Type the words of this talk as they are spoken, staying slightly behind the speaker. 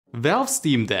Valve's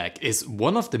Steam Deck is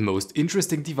one of the most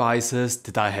interesting devices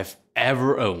that I have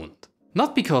ever owned.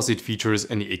 Not because it features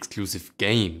any exclusive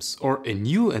games or a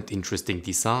new and interesting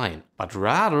design, but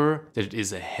rather that it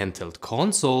is a handheld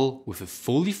console with a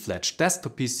fully fledged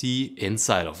desktop PC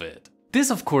inside of it.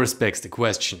 This of course begs the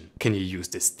question, can you use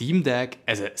the Steam Deck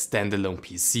as a standalone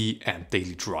PC and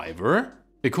daily driver?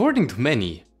 According to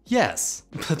many, yes,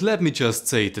 but let me just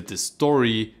say that the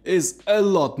story is a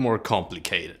lot more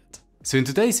complicated. So in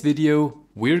today's video,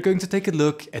 we're going to take a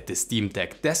look at the Steam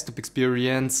Deck desktop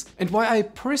experience and why I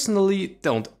personally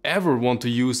don't ever want to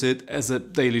use it as a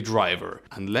daily driver,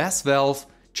 unless Valve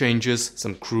changes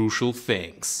some crucial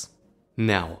things.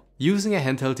 Now, using a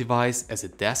handheld device as a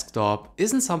desktop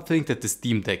isn't something that the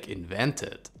Steam Deck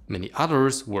invented. Many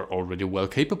others were already well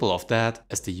capable of that,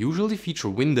 as they usually feature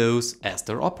Windows as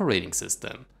their operating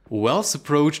system. Valve's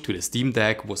approach to the Steam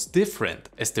Deck was different,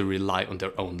 as they rely on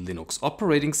their own Linux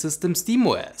operating system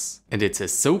SteamOS. And it's a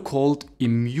so-called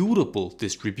immutable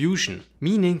distribution,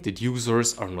 meaning that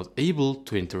users are not able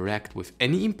to interact with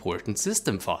any important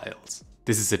system files.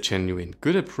 This is a genuine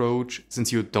good approach,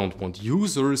 since you don't want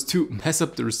users to mess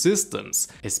up their systems,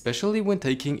 especially when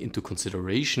taking into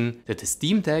consideration that the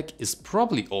Steam Deck is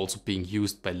probably also being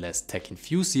used by less tech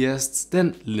enthusiasts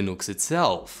than Linux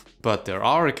itself. But there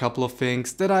are a couple of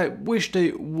things that I wish they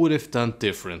would have done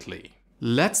differently.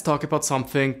 Let's talk about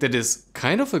something that is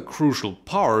kind of a crucial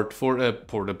part for a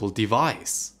portable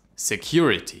device: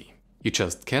 security. You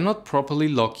just cannot properly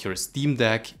lock your Steam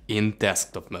Deck in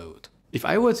desktop mode. If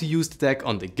I were to use the deck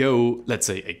on the go, let's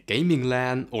say a gaming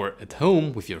LAN or at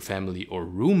home with your family or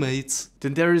roommates,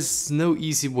 then there is no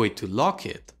easy way to lock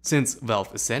it, since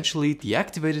Valve essentially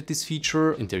deactivated this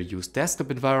feature in their used desktop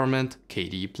environment,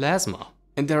 KDE Plasma.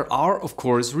 And there are of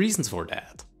course reasons for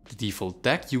that. The default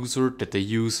deck user that they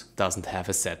use doesn't have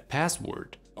a set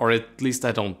password, or at least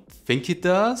I don't think it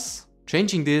does.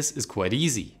 Changing this is quite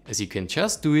easy, as you can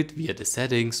just do it via the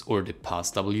settings or the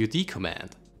passwd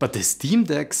command. But the Steam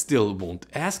Deck still won't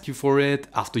ask you for it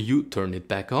after you turn it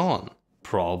back on.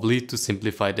 Probably to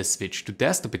simplify the switch to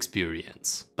desktop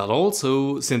experience. But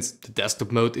also, since the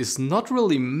desktop mode is not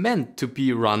really meant to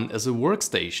be run as a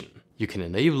workstation. You can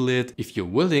enable it if you're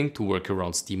willing to work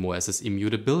around SteamOS's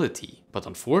immutability. But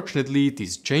unfortunately,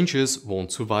 these changes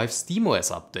won't survive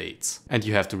SteamOS updates, and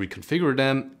you have to reconfigure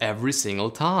them every single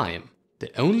time.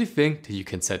 The only thing that you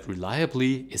can set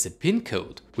reliably is a PIN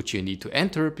code, which you need to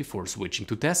enter before switching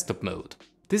to desktop mode.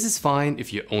 This is fine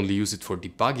if you only use it for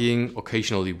debugging,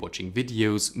 occasionally watching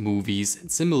videos, movies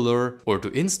and similar, or to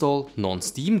install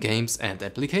non-Steam games and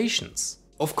applications.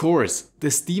 Of course, the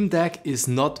Steam Deck is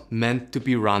not meant to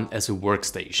be run as a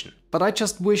workstation, but I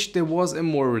just wish there was a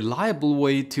more reliable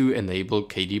way to enable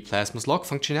KDE Plasma's lock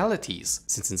functionalities,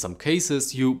 since in some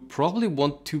cases you probably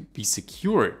want to be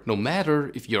secure no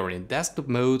matter if you're in desktop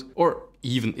mode or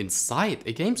even inside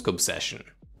a Gamescom session.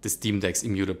 The Steam Deck's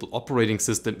immutable operating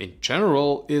system in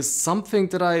general is something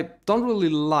that I don't really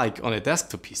like on a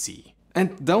desktop PC.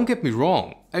 And don't get me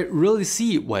wrong, I really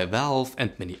see why Valve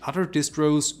and many other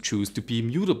distros choose to be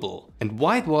immutable and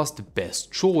why it was the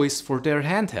best choice for their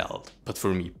handheld. But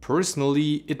for me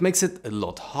personally, it makes it a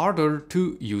lot harder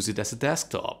to use it as a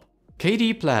desktop.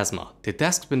 KDE Plasma, the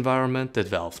desktop environment that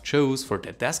Valve chose for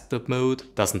their desktop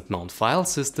mode, doesn't mount file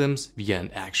systems via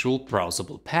an actual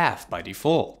browsable path by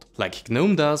default, like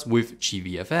GNOME does with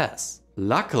GVFS.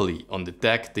 Luckily, on the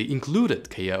deck they included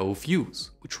KIO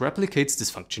Views, which replicates this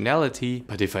functionality,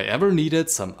 but if I ever needed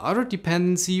some other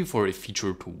dependency for a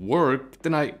feature to work,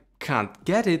 then I can't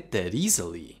get it that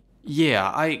easily. Yeah,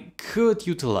 I could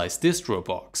utilize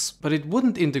DistroBox, but it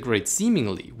wouldn't integrate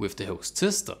seamlessly with the host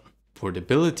system.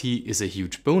 Portability is a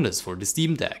huge bonus for the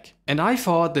Steam Deck, and I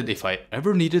thought that if I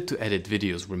ever needed to edit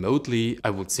videos remotely, I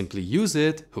would simply use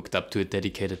it hooked up to a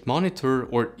dedicated monitor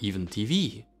or even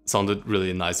TV. Sounded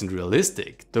really nice and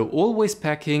realistic, though always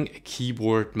packing a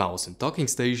keyboard, mouse and docking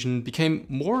station became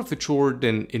more of a chore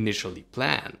than initially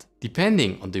planned.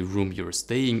 Depending on the room you're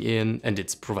staying in and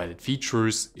its provided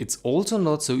features, it's also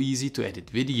not so easy to edit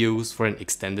videos for an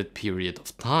extended period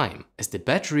of time, as the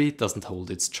battery doesn't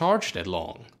hold its charge that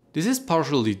long. This is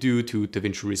partially due to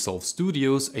DaVinci Resolve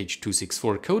Studio's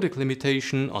H.264 codec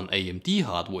limitation on AMD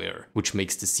hardware, which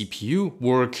makes the CPU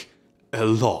work a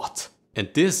lot. And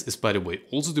this is, by the way,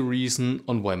 also the reason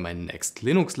on why my next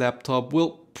Linux laptop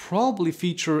will probably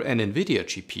feature an NVIDIA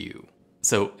GPU.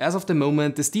 So as of the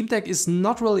moment, the Steam Deck is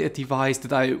not really a device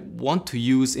that I want to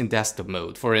use in desktop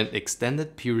mode for an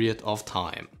extended period of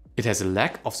time. It has a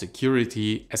lack of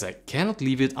security as I cannot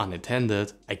leave it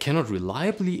unattended, I cannot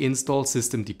reliably install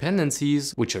system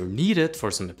dependencies which are needed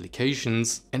for some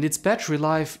applications, and its battery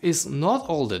life is not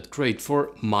all that great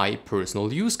for my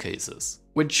personal use cases.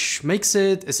 Which makes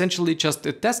it essentially just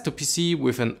a desktop PC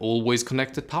with an always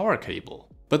connected power cable.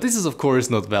 But this is of course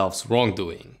not Valve's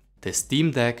wrongdoing. The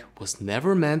Steam Deck was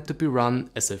never meant to be run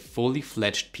as a fully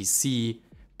fledged PC,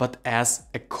 but as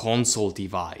a console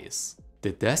device.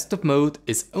 The desktop mode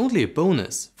is only a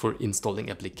bonus for installing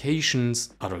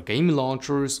applications, other game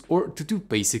launchers, or to do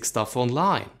basic stuff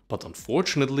online. But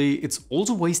unfortunately, it's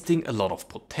also wasting a lot of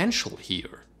potential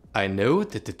here. I know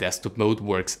that the desktop mode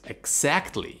works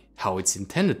exactly how it's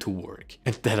intended to work,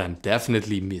 and that I'm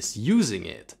definitely misusing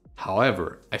it.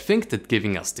 However, I think that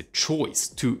giving us the choice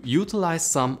to utilize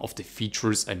some of the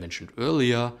features I mentioned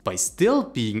earlier by still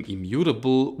being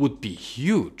immutable would be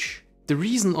huge. The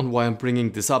reason on why I'm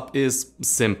bringing this up is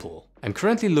simple. I'm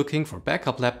currently looking for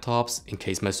backup laptops in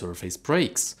case my Surface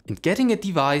breaks, and getting a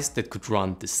device that could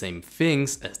run the same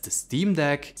things as the Steam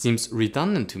Deck seems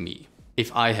redundant to me.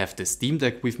 If I have the Steam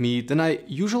Deck with me, then I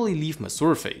usually leave my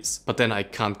Surface, but then I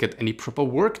can't get any proper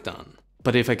work done.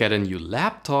 But if I get a new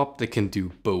laptop that can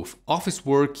do both office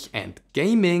work and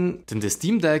gaming, then the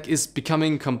Steam Deck is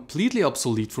becoming completely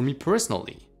obsolete for me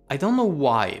personally. I don't know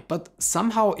why, but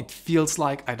somehow it feels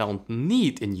like I don't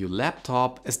need a new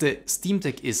laptop as the Steam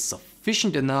Deck is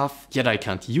sufficient enough, yet I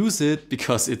can't use it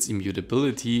because its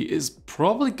immutability is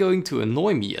probably going to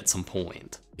annoy me at some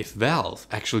point. If Valve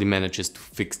actually manages to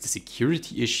fix the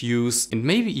security issues and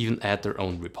maybe even add their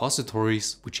own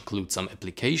repositories, which include some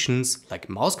applications like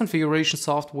mouse configuration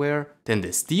software, then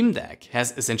the Steam Deck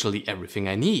has essentially everything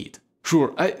I need.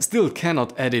 Sure, I still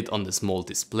cannot add it on the small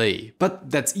display, but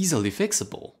that's easily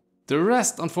fixable. The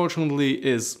rest, unfortunately,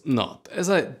 is not, as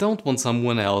I don't want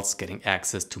someone else getting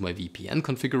access to my VPN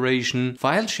configuration,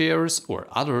 file shares or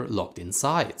other logged-in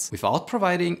sites without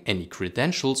providing any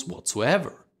credentials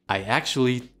whatsoever. I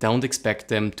actually don't expect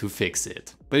them to fix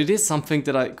it. But it is something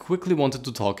that I quickly wanted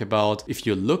to talk about if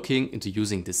you're looking into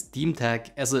using the Steam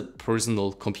Deck as a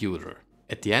personal computer.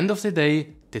 At the end of the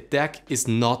day, the Deck is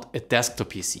not a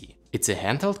desktop PC. It's a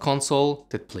handheld console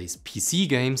that plays PC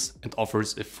games and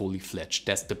offers a fully fledged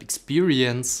desktop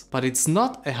experience, but it's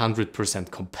not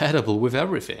 100% compatible with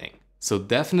everything. So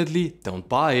definitely don't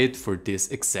buy it for this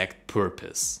exact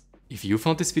purpose. If you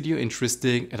found this video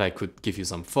interesting and I could give you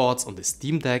some thoughts on the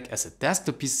Steam Deck as a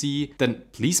desktop PC, then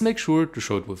please make sure to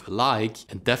show it with a like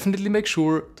and definitely make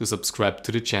sure to subscribe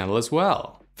to the channel as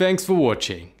well. Thanks for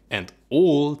watching, and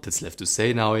all that's left to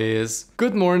say now is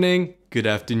good morning, good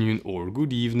afternoon or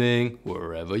good evening,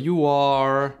 wherever you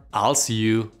are. I'll see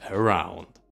you around.